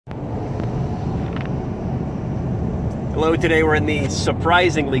Hello, today we're in the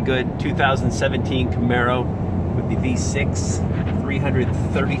surprisingly good 2017 Camaro with the V6,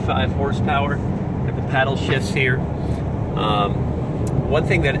 335 horsepower. Got the paddle shifts here. One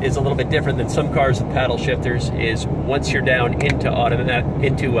thing that is a little bit different than some cars with paddle shifters is once you're down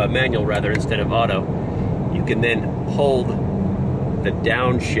into manual rather instead of auto, you can then hold the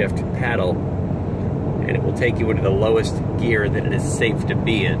downshift paddle and it will take you into the lowest gear that it is safe to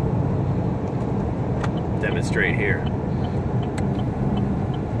be in. Demonstrate here.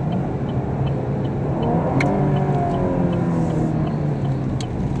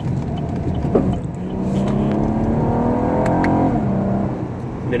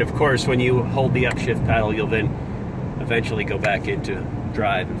 And then of course when you hold the upshift paddle, you'll then eventually go back into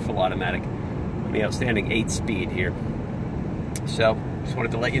drive and full automatic on the outstanding 8-speed here. So just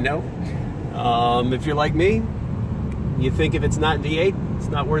wanted to let you know, if you're like me, you think if it's not V8 it's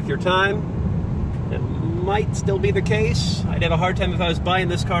not worth your time, it might still be the case. I'd have a hard time if I was buying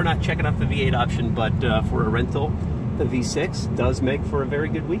this car not checking out the V8 option, but for a rental, the V6 does make for a very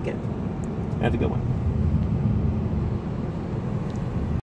good weekend. Have a good one.